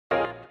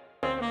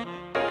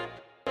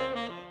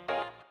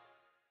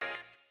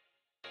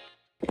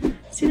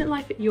Student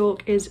life at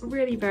York is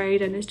really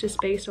varied and it's just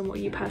based on what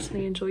you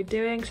personally enjoy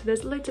doing. So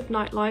there's loads of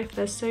nightlife,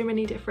 there's so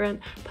many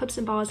different pubs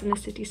and bars in the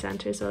city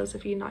centre as well as a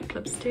few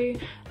nightclubs too.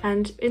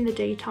 And in the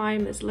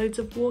daytime there's loads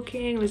of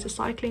walking, loads of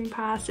cycling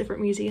paths,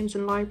 different museums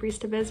and libraries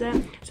to visit.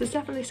 So it's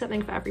definitely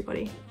something for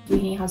everybody.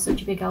 Uni has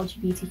such a big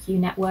LGBTQ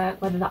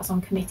network, whether that's on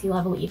committee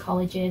level at your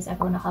colleges,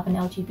 everyone will have an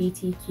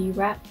LGBTQ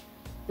rep.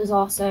 There's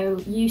also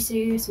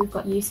USU, so we've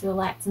got USU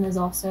Elect, and there's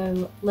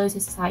also loads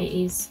of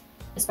societies,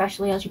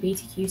 especially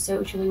LGBTQ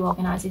social, who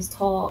organises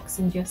talks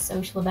and just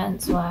social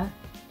events where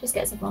it just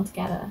gets everyone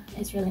together.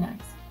 It's really nice.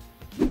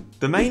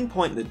 The main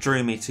point that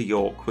drew me to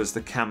York was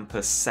the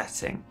campus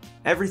setting.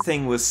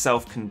 Everything was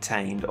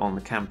self-contained on the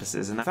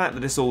campuses, and the fact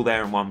that it's all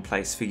there in one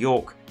place for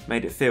York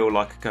made it feel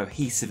like a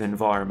cohesive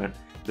environment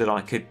that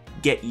I could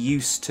get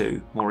used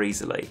to more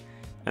easily.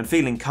 And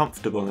feeling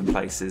comfortable in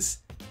places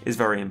is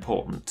very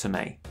important to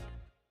me.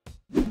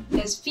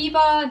 There's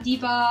FIBA,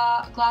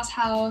 DIBA, Glass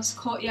House,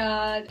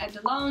 Courtyard, and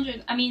the lounge.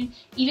 And I mean,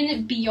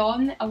 even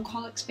beyond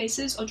alcoholic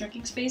spaces or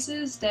drinking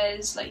spaces,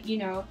 there's like, you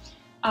know,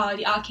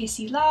 the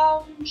RKC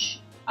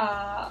lounge,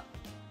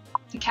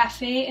 the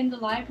cafe in the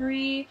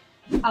library,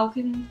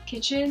 Alkin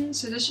kitchen.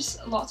 So there's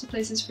just lots of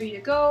places for you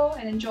to go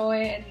and enjoy,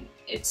 and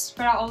it's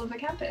spread out all over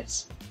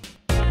campus.